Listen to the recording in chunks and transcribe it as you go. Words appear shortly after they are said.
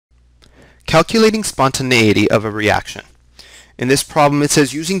Calculating spontaneity of a reaction. In this problem, it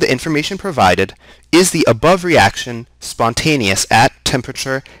says using the information provided, is the above reaction spontaneous at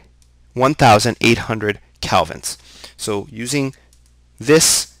temperature 1800 kelvins? So using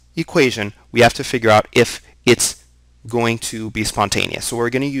this equation, we have to figure out if it's going to be spontaneous. So we're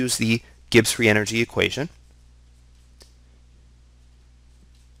going to use the Gibbs free energy equation.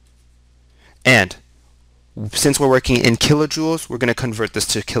 And since we're working in kilojoules, we're going to convert this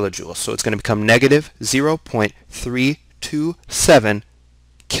to kilojoules. So it's going to become negative 0.327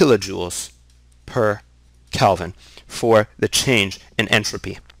 kilojoules per Kelvin for the change in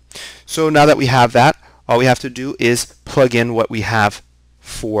entropy. So now that we have that, all we have to do is plug in what we have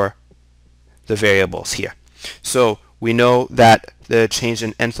for the variables here. So we know that the change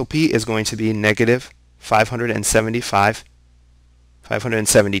in enthalpy is going to be negative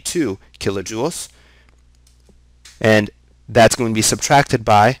 572 kilojoules, and that's going to be subtracted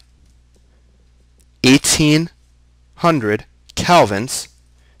by 1800 kelvins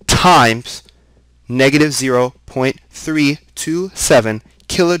times negative 0.327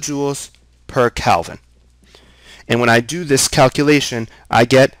 kilojoules per Kelvin. And when I do this calculation, I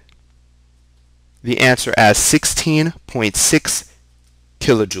get the answer as 16.6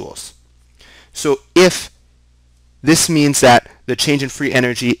 kilojoules. So if this means that the change in free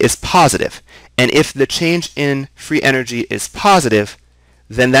energy is positive, and if the change in free energy is positive,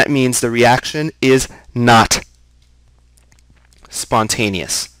 then that means the reaction is not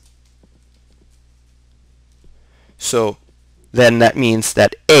spontaneous. So then that means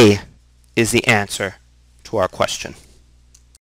that A is the answer to our question.